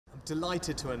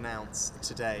Delighted to announce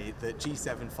today that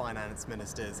G7 finance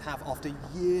ministers have, after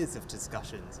years of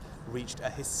discussions, reached a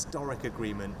historic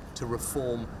agreement to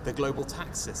reform the global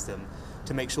tax system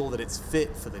to make sure that it's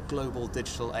fit for the global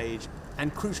digital age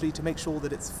and, crucially, to make sure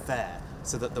that it's fair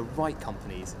so that the right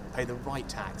companies pay the right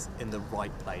tax in the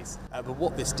right place. But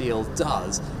what this deal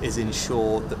does is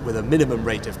ensure that with a minimum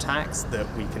rate of tax that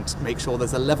we can make sure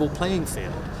there's a level playing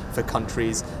field for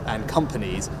countries and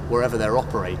companies wherever they're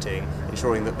operating,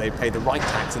 ensuring that they pay the right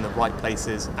tax in the right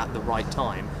places at the right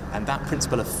time. And that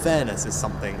principle of fairness is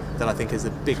something that I think is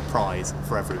a big prize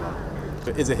for everyone.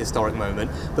 It is a historic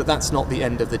moment, but that's not the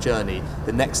end of the journey.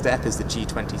 The next step is the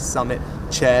G20 summit,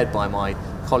 chaired by my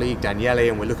colleague Daniele,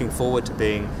 and we're looking forward to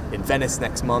being in Venice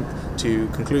next month to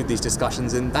conclude these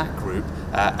discussions in that group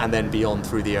and then beyond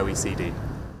through the OECD.